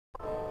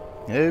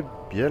Eh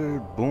bien le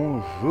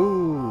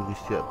bonjour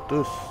ici à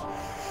tous.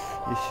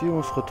 Ici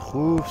on se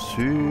retrouve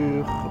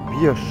sur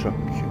Bioshock.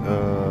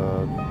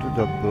 Tout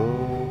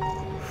d'abord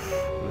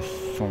le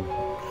son,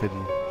 crédit.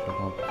 Je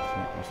remplis.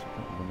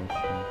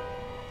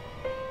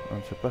 On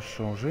ne sait pas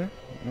changer,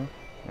 non?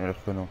 Alors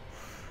que non.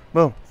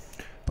 Bon,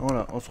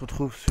 voilà, on se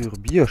retrouve sur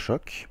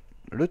Bioshock,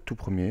 le tout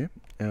premier.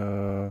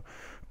 Euh,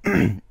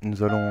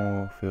 Nous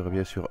allons faire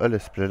bien sûr un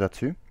let's play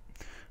là-dessus.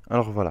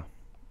 Alors voilà.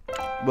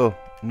 Bon,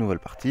 nouvelle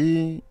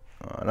partie.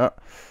 Voilà.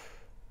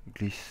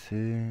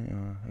 Glisser.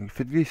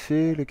 Faites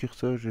glisser le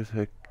curseur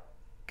jusqu'à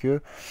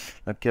que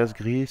la case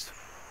grise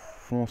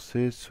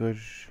foncée soit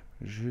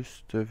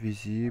juste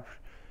visible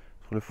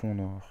sur le fond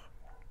noir.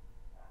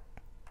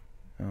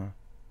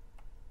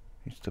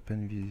 Juste à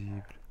peine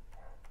visible.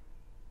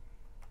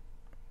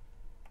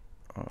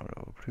 Voilà,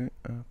 au plus.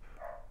 Hop.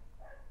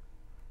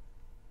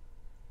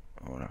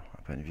 Voilà,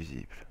 à peine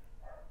visible.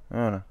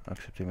 Voilà,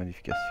 accepter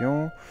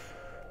modification.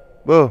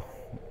 Bon,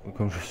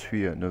 comme je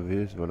suis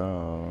novice, voilà.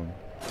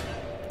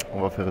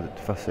 On va faire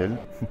facile.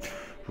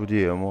 Je vous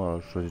dis, moi,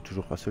 je choisis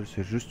toujours facile.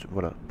 C'est juste,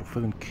 voilà, pour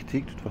faire une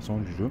critique de toute façon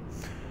du jeu.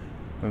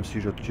 Même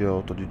si j'ai déjà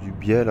entendu du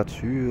bien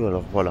là-dessus,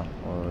 alors voilà.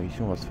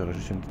 Ici, on va se faire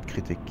juste une petite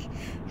critique.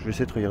 Je vais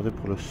essayer de regarder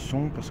pour le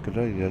son parce que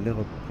là, il a l'air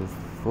un peu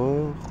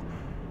fort.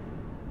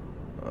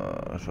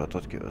 Je vais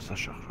attendre que ça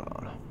charge.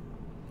 Voilà.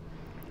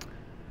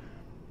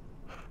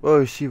 Oh,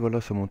 ici,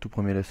 voilà, c'est mon tout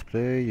premier let's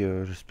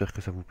play. J'espère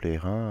que ça vous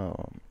plaira.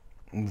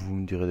 Vous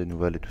me direz des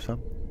nouvelles et tout ça.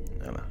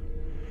 Voilà.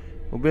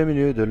 Au beau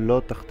milieu de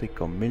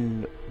l'Antarctique en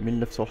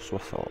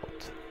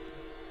 1960.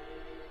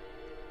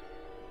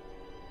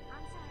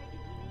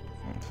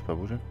 C'est pas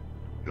bougé.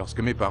 Lorsque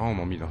mes parents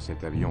m'ont mis dans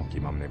cet avion qui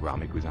m'emmenait voir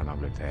mes cousins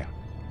d'Angleterre,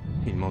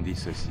 ils m'ont dit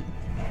ceci.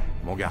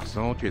 Mon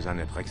garçon, tu es un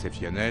être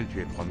exceptionnel,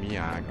 tu es promis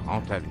à un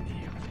grand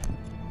avenir.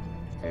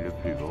 Et le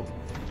plus beau,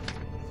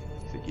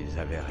 c'est qu'ils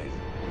avaient raison.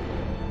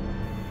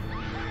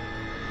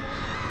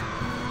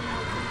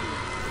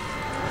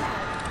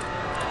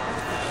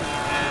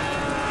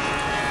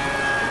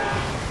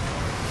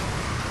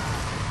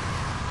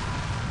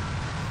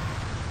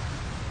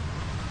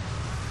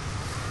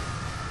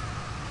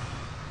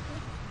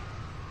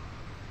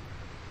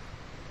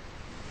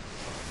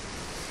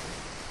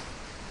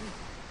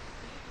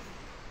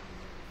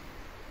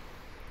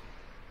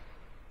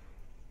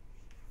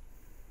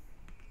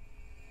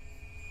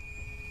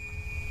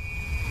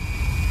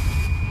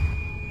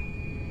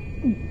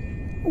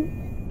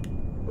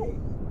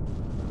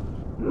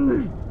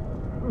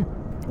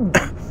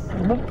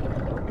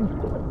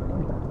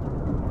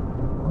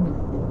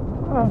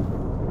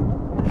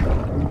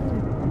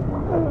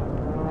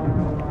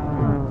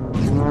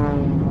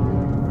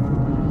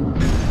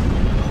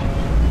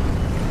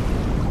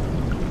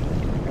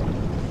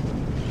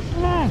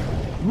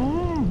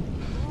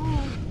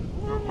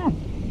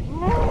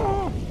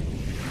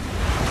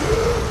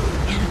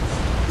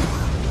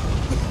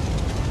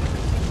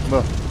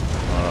 Bon,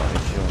 voilà,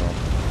 ici on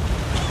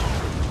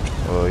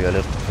a... il a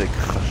l'air de se faire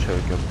cracher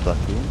avec un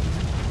bateau.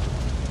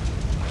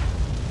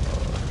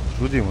 Je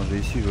vous dis, moi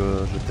ici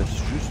je teste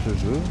juste le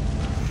jeu.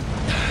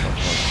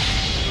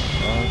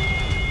 Voilà.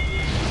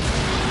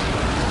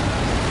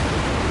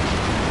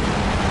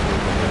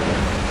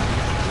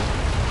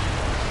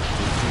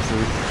 Je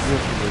vais dire que je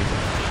vais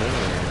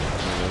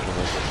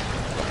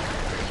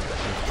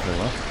très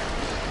loin.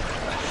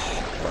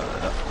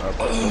 Voilà,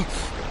 hop.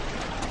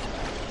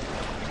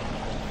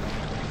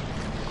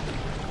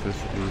 Je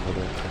suis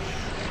voilà,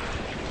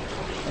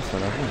 ah, ça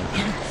l'a vu.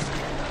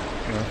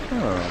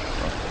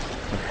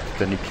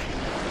 Titanic.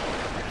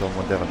 Temps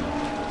moderne.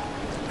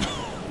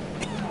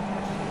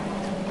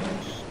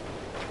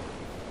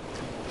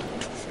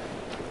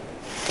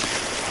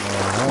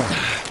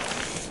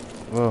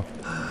 Bon.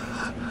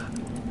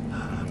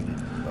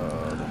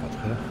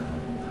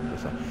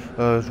 C'est ça.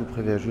 Je vous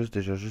préviens juste,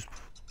 déjà juste...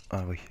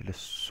 Ah oui, le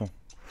son.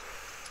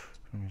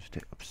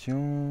 C'était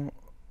option.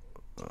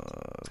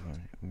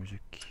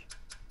 Musique.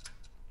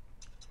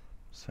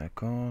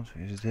 50,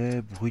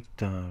 USD,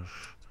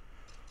 bruitage.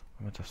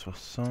 On va mettre à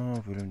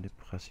 60, volume des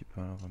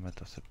principales, on va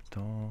mettre à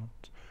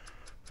 70.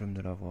 Volume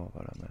de la voix, on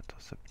va la mettre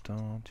à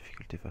 70.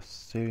 Difficulté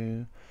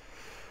facile.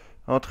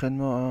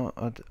 Entraînement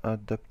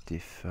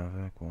adaptif.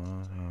 Avec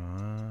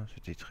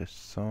sous-titré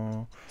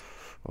 100.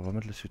 On va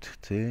mettre le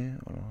sous-titré.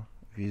 Voilà.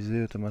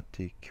 Visée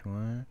automatique.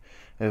 Ouais.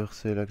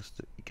 Inverser l'axe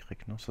de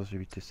Y. Non,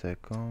 sensibilité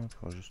 50.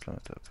 On va juste la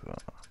mettre un peu à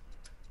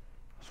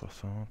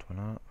 60.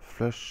 Voilà.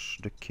 Flèche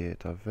de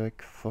quête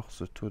avec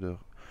force taux de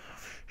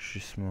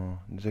rugissement.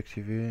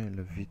 Désactiver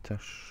le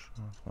vitesse.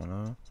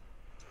 Voilà.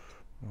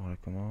 On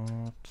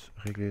recommande.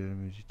 Régler la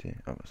luminosité.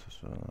 Ah bah ça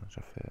on a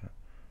déjà fait.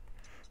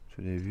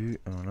 Au début,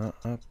 voilà,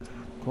 hop,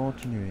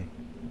 continuer.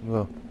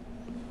 Bon.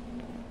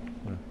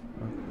 Voilà,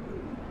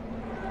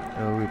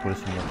 ah oui, pour les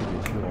cinématiques,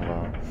 bien sûr,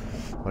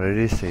 on va les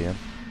laisser. Hein.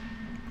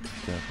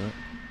 Un peu.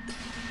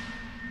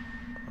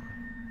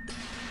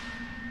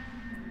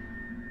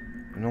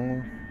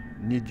 Non,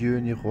 ni Dieu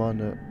ni roi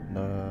n'a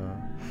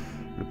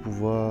le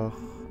pouvoir.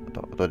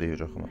 Attendez,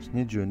 je recommence.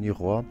 Ni Dieu ni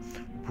roi,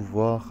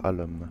 pouvoir à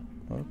l'homme.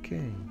 Ok.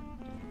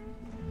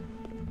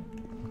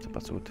 C'est pas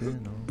sauté,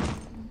 non.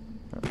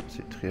 Ah,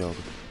 c'est triangle.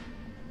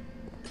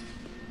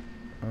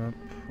 Hop,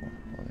 bon,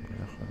 on est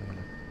là, on est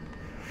là.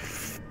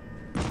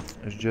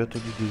 J'ai déjà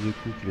entendu des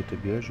échos qu'il était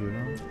bien joué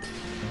là.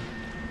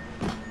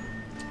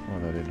 On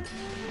va aller là.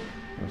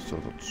 On sort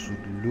en dessous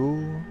de l'eau.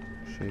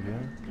 Je sais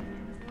bien.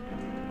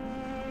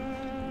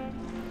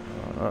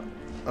 Voilà.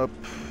 Hop.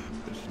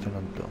 C'était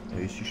là-dedans.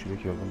 Et ici, je sais bien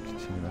qu'il va y avoir une petite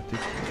cinématique.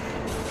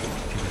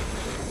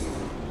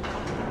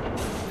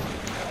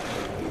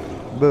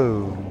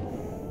 Boom.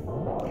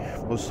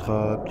 On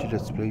sera un petit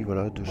let's play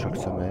voilà, de chaque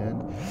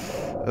semaine.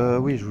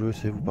 Oui, je voulais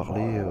aussi vous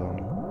parler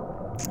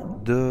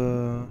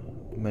de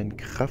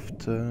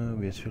Minecraft,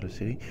 bien sûr la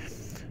série.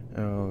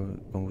 Comme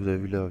vous avez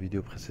vu la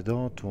vidéo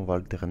précédente, on va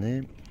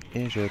alterner.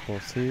 Et j'avais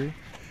pensé,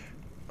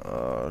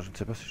 je ne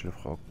sais pas si je le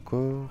ferai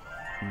encore,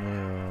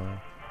 mais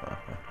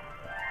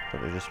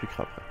attendez,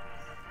 j'expliquerai après.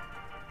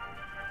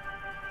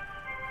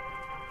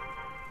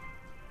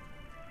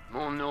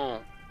 Mon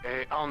nom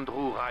est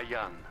Andrew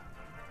Ryan.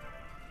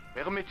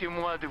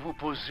 Permettez-moi de vous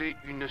poser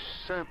une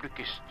simple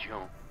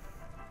question.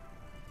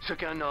 Ce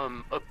qu'un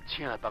homme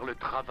obtient par le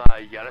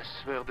travail à la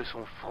sueur de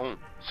son front,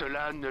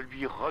 cela ne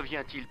lui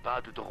revient-il pas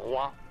de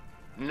droit?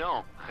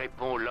 Non,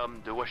 répond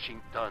l'homme de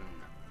Washington.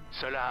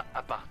 Cela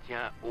appartient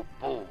aux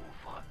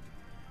pauvres.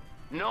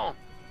 Non,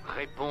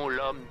 répond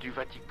l'homme du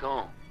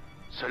Vatican.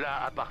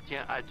 Cela appartient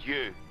à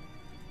Dieu.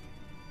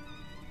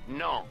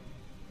 Non,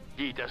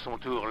 dit à son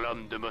tour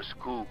l'homme de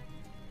Moscou.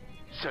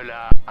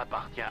 Cela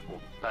appartient au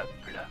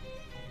peuple.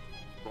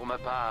 Pour ma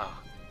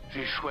part,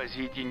 j'ai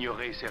choisi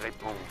d'ignorer ces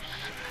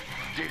réponses.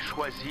 J'ai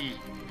choisi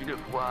une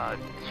voie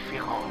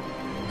différente.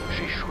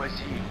 J'ai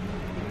choisi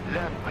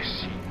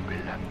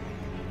l'impossible.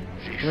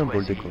 J'ai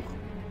choisi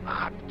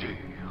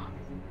Rapture.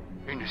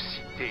 Une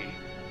cité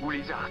où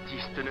les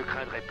artistes ne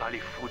craindraient pas les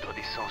foudres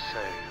des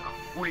censeurs,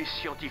 où les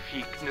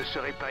scientifiques ne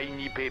seraient pas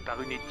inhibés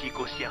par une éthique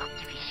aussi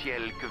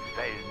artificielle que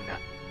vaine,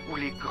 où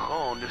les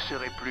grands ne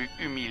seraient plus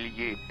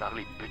humiliés par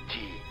les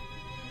petits.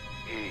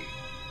 Et,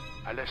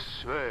 à la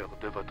sueur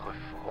de votre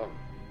front,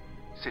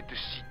 cette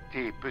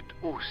cité peut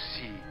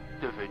aussi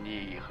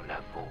devenir la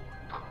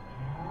vôtre.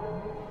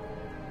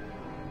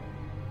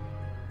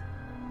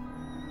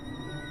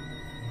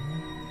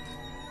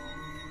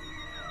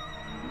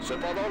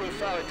 Cependant, le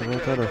phare est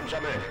éclairé comme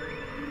jamais.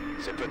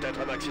 C'est peut-être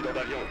un accident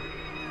d'avion.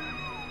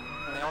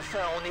 Mais enfin,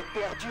 on est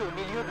perdu au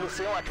milieu de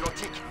l'océan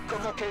Atlantique.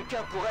 Comment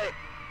quelqu'un pourrait...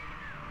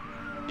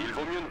 Il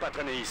vaut mieux ne pas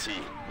traîner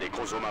ici. Les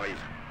gros hommes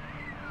arrivent.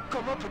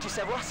 Comment peux-tu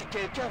savoir si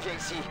quelqu'un vient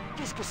ici?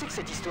 Qu'est-ce que c'est que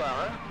cette histoire,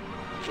 hein?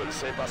 Je le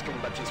sais parce qu'une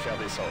baptisphère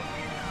descend.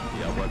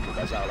 Et à moins que le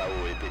bazar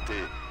là-haut ait pété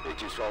et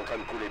qu'il soit en train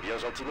de couler bien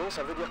gentiment,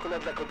 ça veut dire qu'on a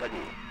de la compagnie.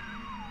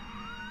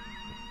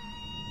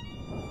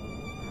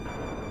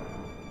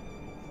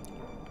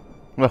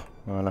 Oh,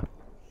 voilà.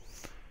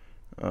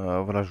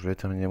 Voilà, je vais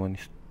terminer mon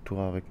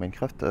histoire avec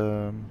Minecraft.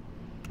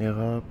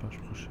 Era, page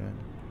prochaine.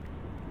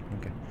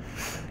 Ok.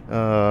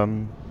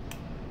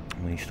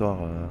 Mon histoire,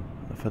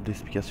 la fin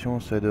d'explication,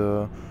 c'est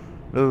de...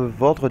 Le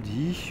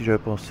vendredi, j'avais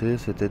pensé,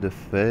 c'était de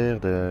faire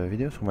des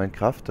vidéos sur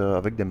Minecraft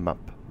avec des maps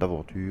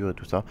d'aventure et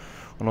tout ça.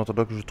 En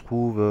attendant que je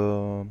trouve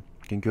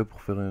quelqu'un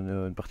pour faire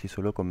une partie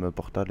solo comme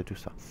Portal et tout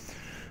ça.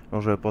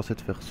 Donc j'avais pensé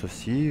de faire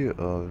ceci,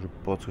 je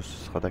pense que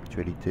ce sera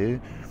d'actualité.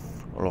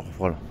 Alors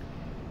voilà.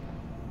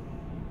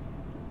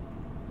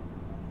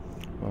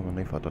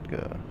 Maintenant il faut attendre que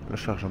le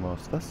chargement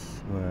se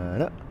fasse.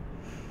 Voilà.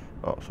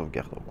 Oh,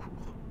 sauvegarde en cours.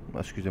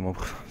 Excusez-moi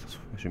pour ça,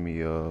 j'ai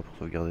mis pour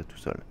sauvegarder tout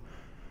seul.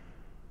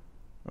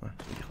 Ouais,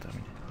 sauvegarde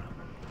terminée. Voilà.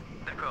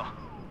 D'accord.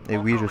 Et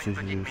oui, je suis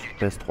sur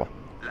PS3.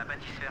 La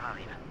bâtisseur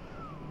arrive.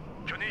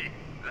 Johnny,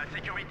 la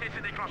sécurité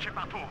s'est déclenchée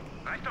partout.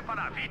 Reste pas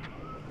là, vite.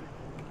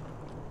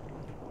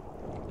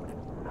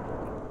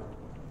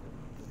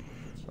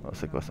 Oh,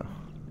 c'est quoi ça?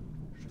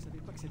 Je savais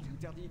pas que c'était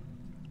interdit.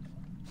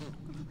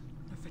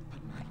 Ne faites pas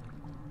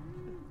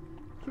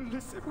de mal.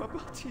 Laissez-moi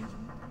partir.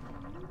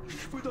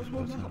 Je vous donne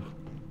mon arme.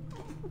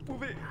 Vous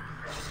pouvez...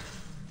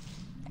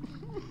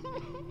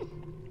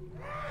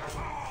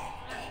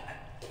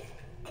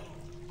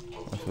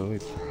 Ah, c'est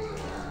horrible.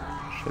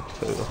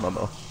 Chef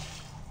maman.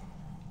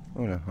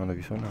 Oh là, on a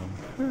vu son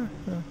arme.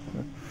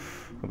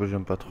 Après,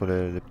 j'aime pas trop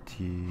les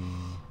petits...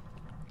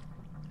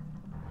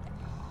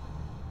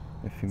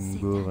 Les films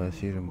gore,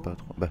 si, j'aime pas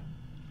trop. Bah.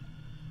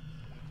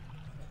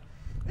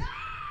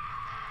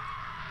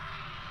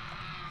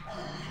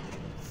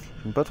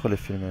 J'aime pas trop les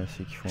films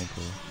ainsi qui font un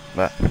peu...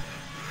 Bah...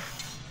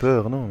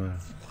 Peur, non, mais...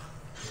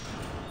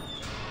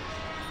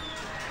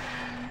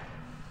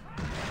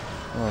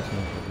 Ah, c'est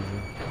bon, ça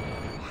bouge.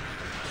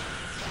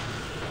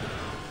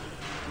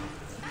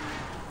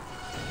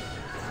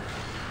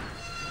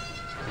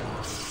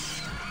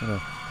 Voilà.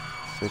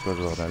 C'est quoi ce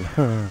bordel?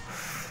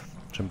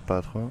 J'aime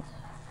pas trop.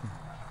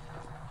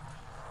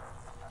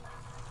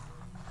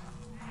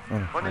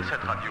 Voilà, Prenez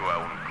cette radio à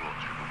ondes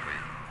courtes, je vous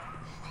prie.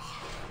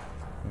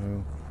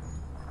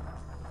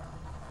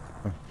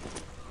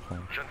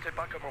 Je ne sais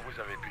pas comment vous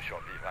avez pu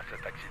survivre à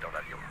cet accident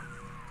d'avion.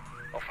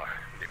 Enfin,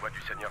 les voies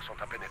du Seigneur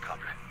sont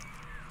impénétrables.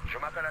 Je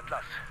m'appelle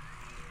Atlas,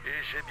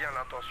 et j'ai bien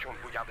l'intention de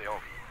vous garder en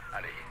vie.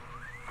 Allez,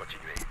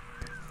 continuer.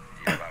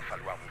 Il va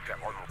falloir vous faire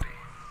remonter.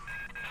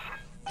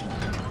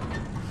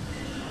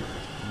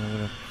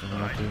 Voilà, putain,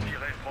 remonter.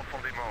 Respirez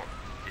profondément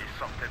et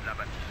sortez de la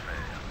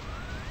bâtisphère.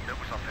 Ne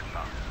vous en faites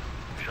pas.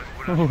 Je ne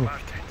vous Oh,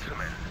 lâche pas une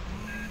semaine.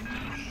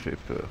 j'ai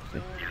peur.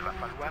 Il va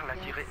falloir la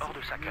tirer hors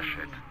de sa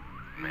cachette.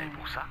 Mais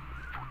pour ça,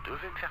 vous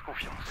devez me faire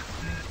confiance.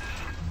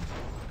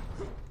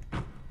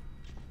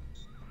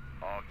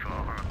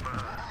 Encore un peu.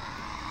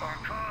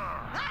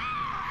 Encore.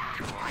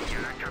 Souriez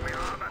la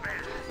caméra, ma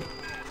belle.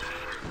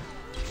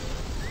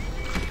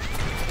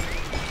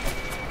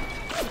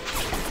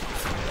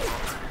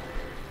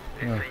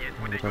 Essayez de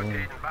vous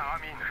dégoter une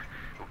baramine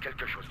ou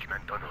quelque chose qui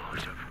m'étonne,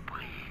 je vous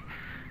prie.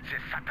 Ces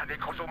satanés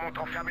chromosomes ont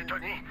enfermé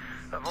Tony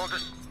avant de...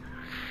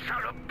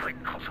 Saloperie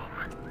de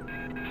chromosomes.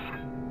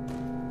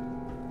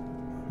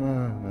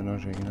 Ah, maintenant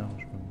j'ai une arme,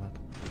 je peux me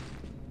battre.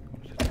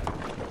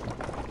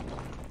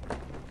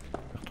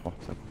 R3,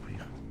 ça va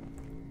courir.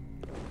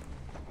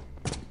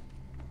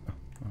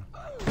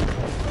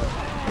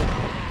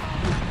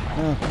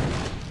 Ah.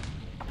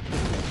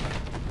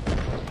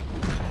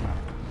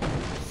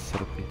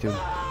 Saloperie, t'es où?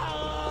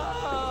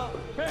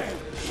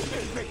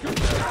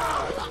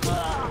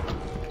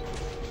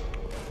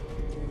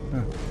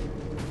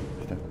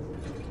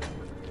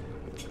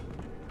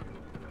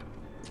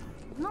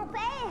 Mon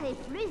père est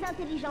plus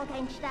intelligent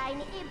qu'Einstein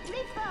et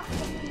plus fort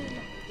qu'Hercule.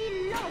 Il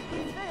lance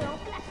du feu en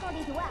claquant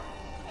des doigts.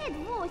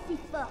 Êtes-vous aussi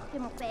fort que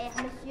mon père,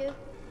 monsieur?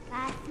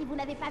 Ah, si vous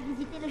n'avez pas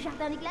visité le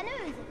jardin des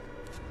glaneuses.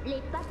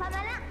 Les papas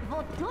malins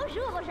vont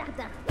toujours au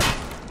jardin.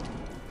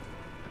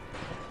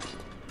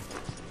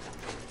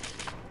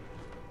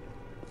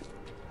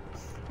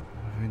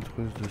 Vous avez une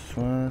trousse de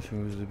soins, si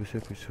vous vous abaissez,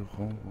 appuyez sur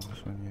rang pour vous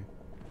soigner.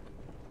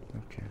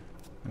 Ok.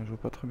 Je vois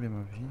pas très bien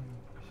ma vie.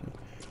 Ici.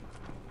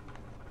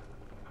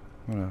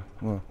 Voilà,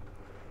 bon.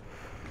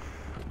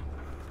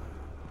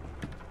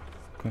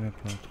 Je connais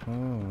pas trop,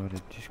 on va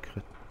aller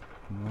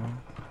discrètement.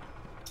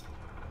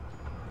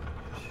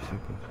 Ceci c'est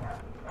quoi ça?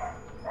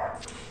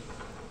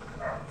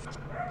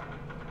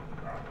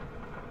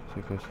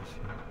 C'est quoi ceci?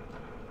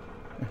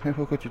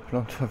 Pourquoi tu te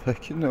plantes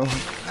avec? Non.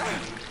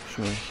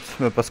 Je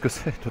sais même pas ce que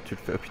c'est, toi tu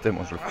le fais. Putain,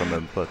 moi je le ferai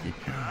même pas, dis.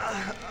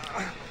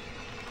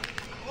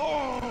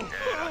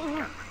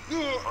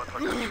 Votre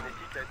code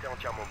génétique a été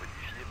entièrement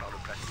modifié par le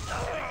plasmide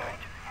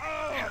électrique.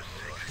 Je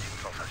sais que c'est une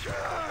sensation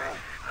étrange.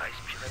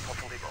 Respirez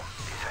profondément.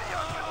 Et ça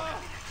ira après dans 1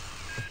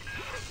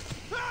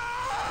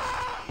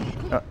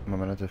 minute. Ah, ma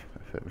malade est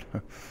faible.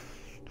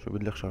 Je suis au bout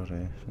de les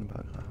recharger, ce n'est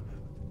pas grave.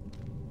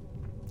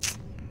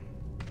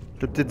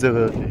 De petites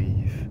erreurs qui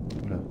arrivent.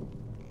 Voilà.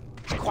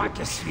 Tu crois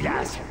que celui-là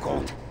a son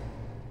compte?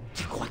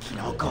 Tu crois qu'il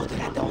a encore de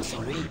la danse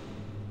en lui?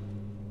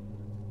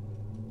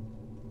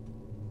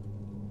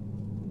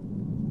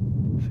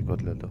 C'est quoi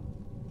de là-dedans?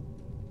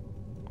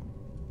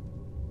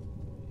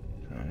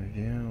 Allez,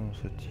 viens, on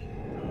se tire.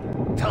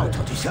 T'as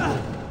entendu ça?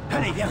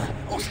 Allez, viens,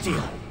 on se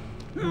tire.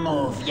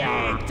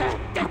 Mauviette,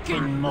 t'es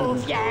qu'une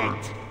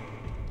mauviette.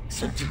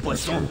 Ce petit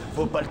poisson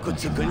vaut pas le coup de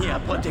se cogner un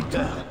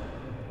protecteur.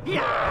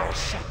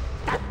 Lâche,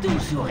 t'as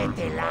toujours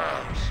été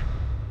lâche.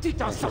 Tu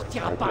t'en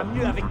sortiras pas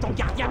mieux avec ton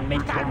gardien de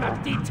métal, ma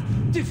petite.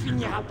 Tu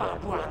finiras par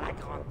boire la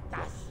grande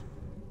tasse.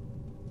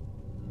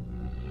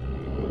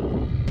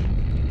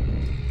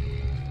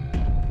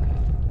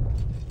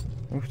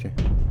 Ouf, tiens.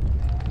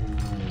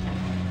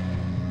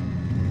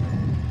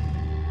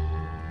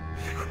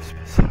 C'est quoi ce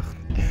bazar?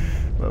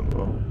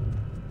 Maman.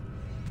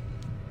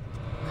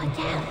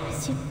 Regarde,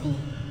 monsieur P.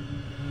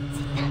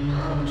 C'est un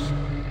ange.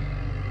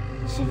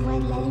 Je vois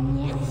de la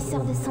lumière qui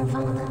sort de son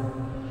ventre.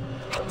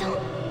 Attends,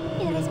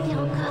 il respire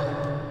encore.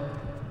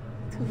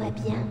 Tout va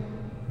bien.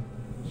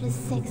 Je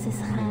sais que ce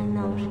sera un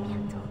ange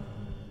bientôt.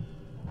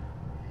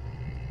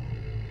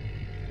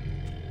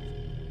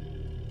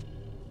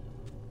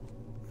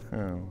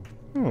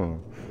 Oh.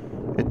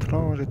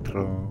 Étrange,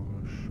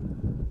 étrange.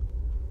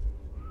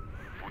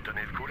 Vous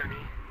tenez le coup,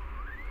 l'ami?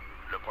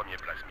 Le premier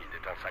plasmide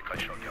est un sacré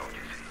choc à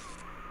encaisser.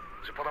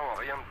 Cependant,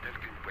 rien de tel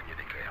qu'une poignée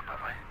d'éclairs, pas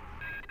vrai?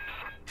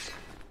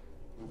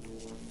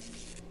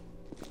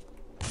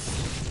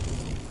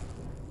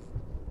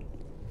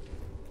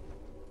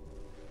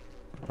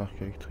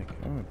 Arc électrique.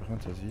 Ah, mais par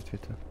contre, ça se vite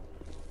fait.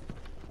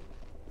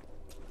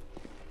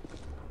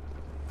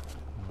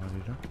 On va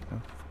aller là.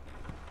 Ah.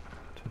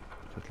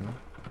 Peut-être là.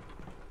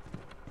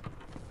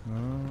 Non,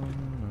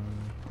 non.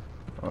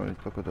 Oh, il n'est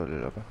pas qu'on doit aller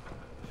là-bas.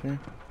 Si.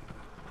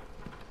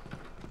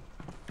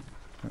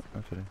 Ah,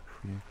 attendez,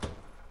 fouiller.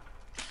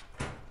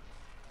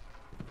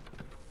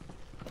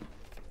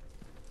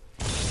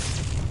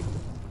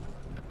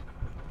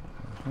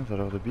 Ça a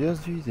l'air de bien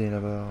se vider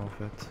là-bas en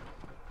fait.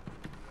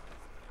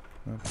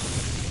 Hop.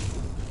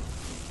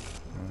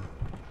 Voilà.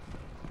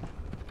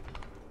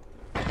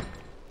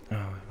 Ah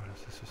ouais, voilà,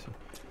 c'est ceci.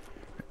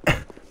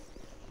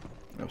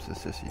 Hop, c'est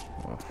ceci.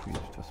 On va fouiller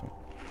de toute façon.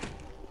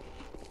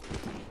 Je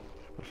sais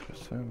pas ce que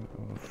c'est, mais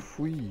on va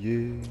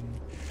fouiller.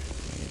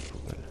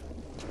 Poubelle.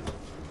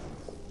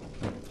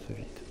 Ah, c'est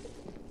vide.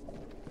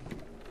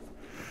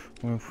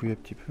 On va fouiller un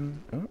petit peu.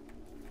 Ah.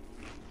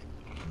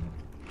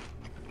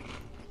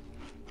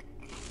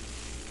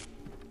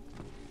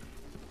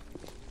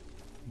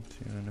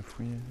 à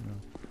fouiller. Non.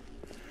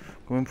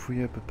 Quand même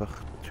fouiller un peu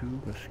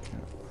partout parce que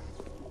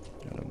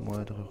il y a la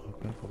moindre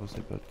repère pour voir si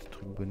c'est pas des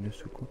trucs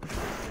bonus ou quoi.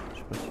 Je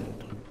sais pas s'il y a des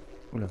trucs.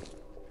 Oula.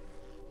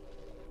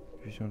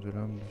 Vision de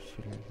l'âme de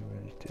celui de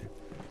l'humanité.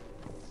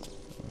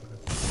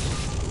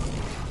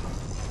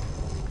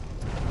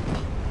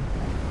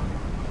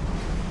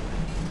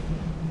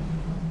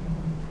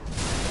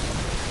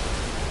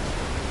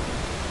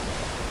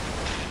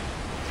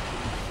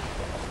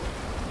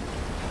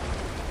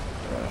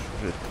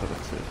 Je vais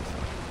traverser, c'est ça.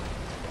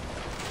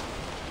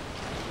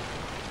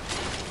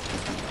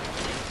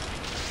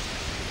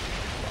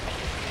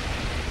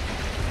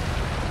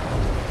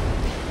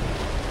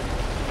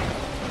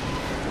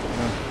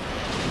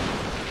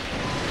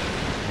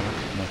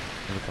 Non,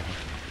 je vais pas.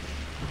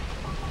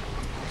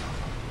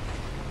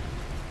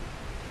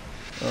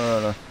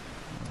 Voilà.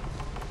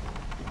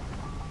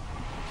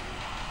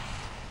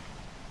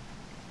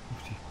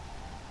 Oupsie.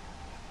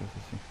 C'est quoi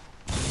ceci?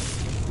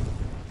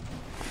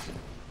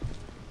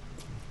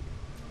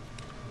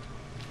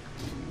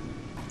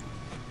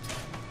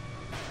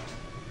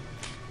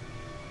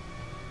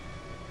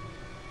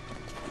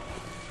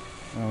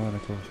 Ah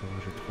d'accord, ça va,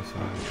 j'ai 300.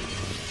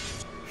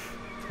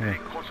 Les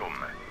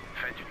chromosomes,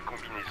 faites une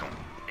combinaison.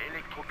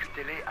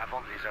 Électrocutez-les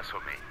avant de les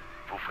assommer.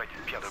 Vous ferez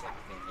d'une pierre deux coups.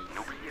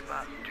 N'oubliez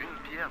pas, d'une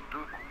pierre deux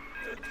coups.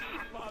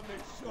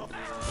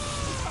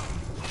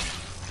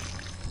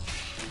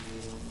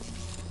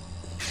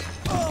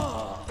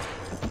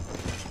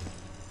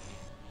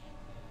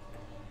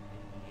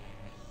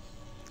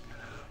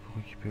 Pour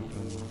équiper le...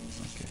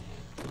 Ok.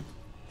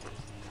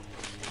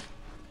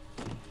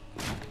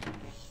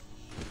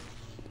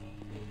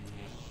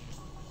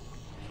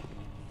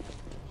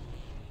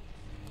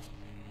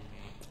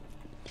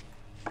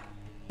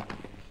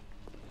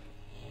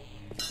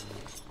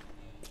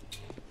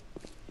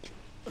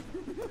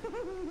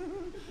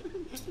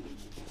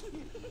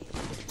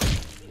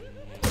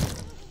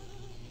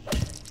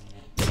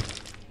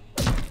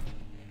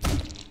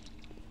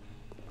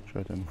 Je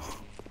vais attendre.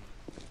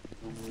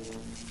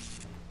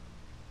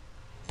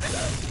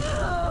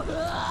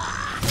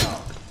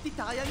 Dites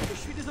à Ryan que je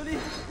suis désolé.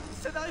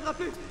 Ça n'arrivera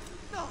plus.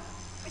 Non,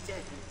 pitié,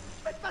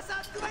 faites pas ça,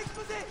 tout va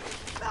exploser.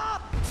 Non.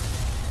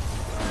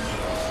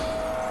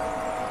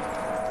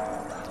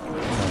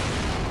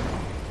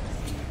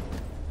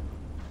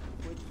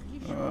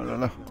 Oh là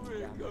là.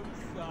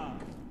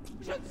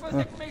 Je ne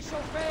faisais que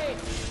m'échauffer.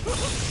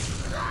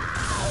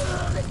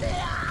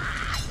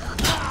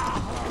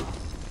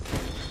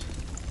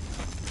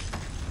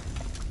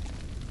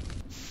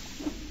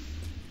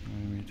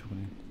 Oui,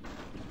 tourner.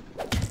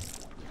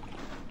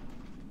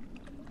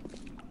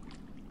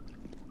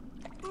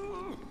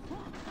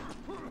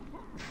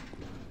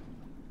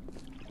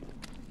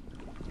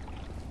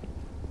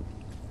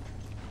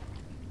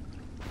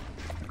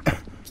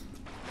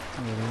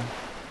 Voilà.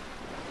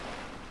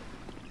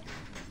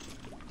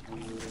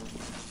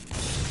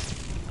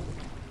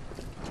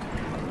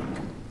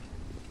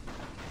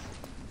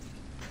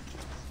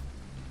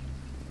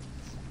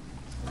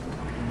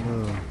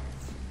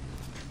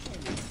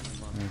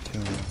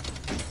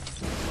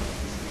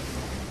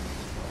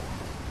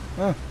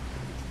 Ah.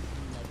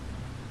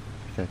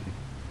 Putain,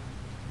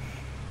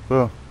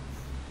 bon.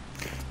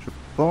 Je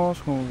pense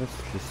qu'on va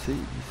se laisser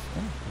ici.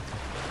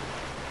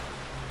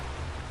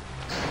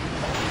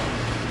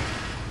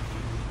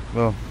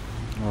 Bon,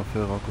 on va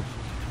faire encore ce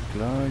petit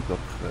truc là et puis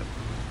après,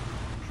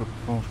 je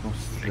pense qu'on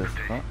se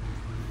laissera.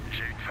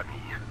 J'ai une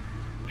famille.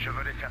 Je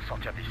veux les faire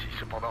sortir d'ici.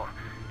 Cependant,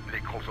 les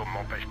chromosomes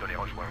m'empêchent de les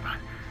rejoindre.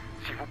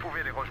 Si vous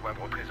pouvez les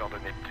rejoindre au trésor de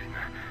Neptune,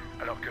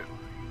 alors que,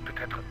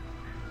 peut-être,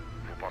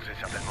 vous pensez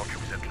certainement que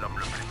vous êtes l'homme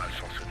le plus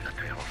malchanceux de la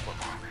Terre en ce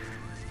moment.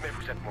 Mais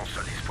vous êtes mon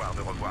seul espoir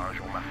de revoir un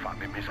jour ma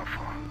femme et mes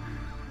enfants.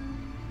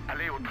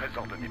 Allez au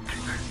trésor de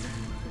Neptune.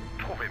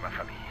 Trouvez ma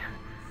famille.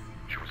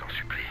 Je vous en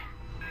supplie.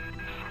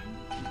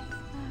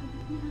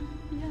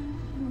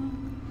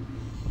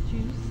 Tu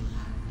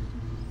seras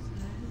tout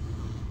seul.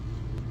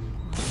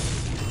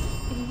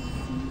 Et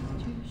si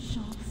tu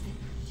chantes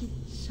cette petite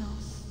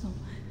chanson,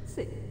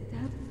 c'est que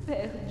t'as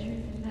perdu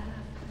la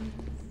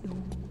raison.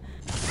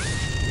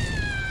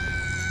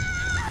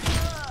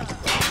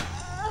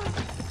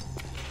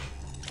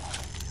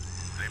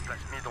 Les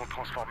plasmides ont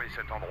transformé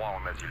cet endroit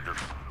en asile de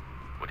fous.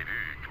 Au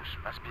début, tout se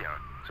passe bien.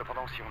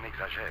 Cependant, si on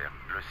exagère,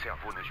 le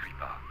cerveau ne suit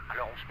pas.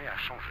 Alors on se met à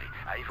changer,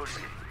 à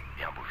évoluer.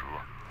 Et un beau jour,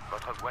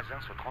 votre voisin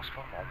se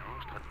transforme en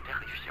monstre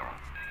terrifiant.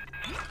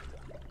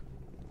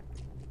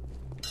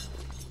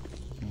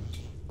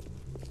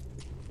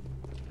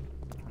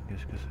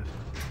 Qu'est-ce que c'est ça?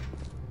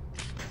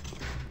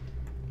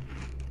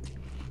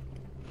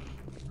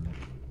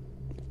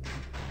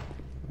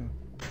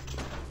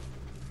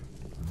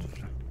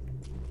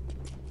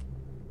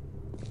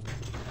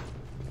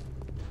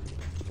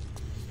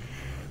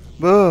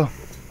 Bon,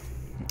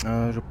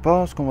 je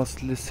pense qu'on va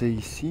se laisser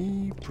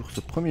ici pour ce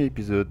premier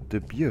épisode de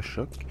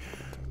Bioshock.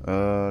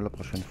 La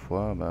prochaine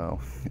fois, bah,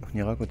 on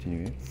ira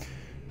continuer.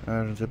 Je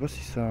ne sais pas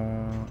si ça...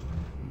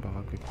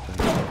 Baraque...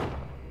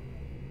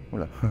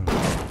 Oula.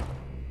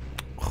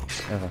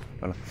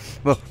 Voilà.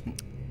 Bon.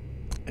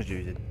 J'ai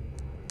usé...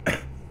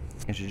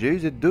 J'ai déjà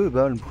usé 2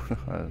 balles.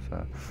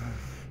 Ça...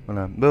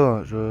 Voilà.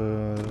 Bon,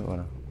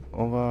 voilà.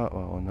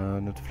 On a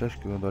notre flèche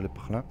qui doit aller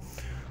par là.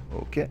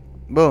 Ok.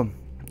 Bon,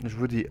 je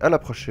vous dis à la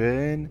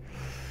prochaine.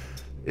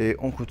 Et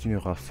on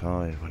continuera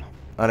ça, et voilà.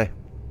 Allez,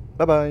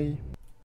 bye bye.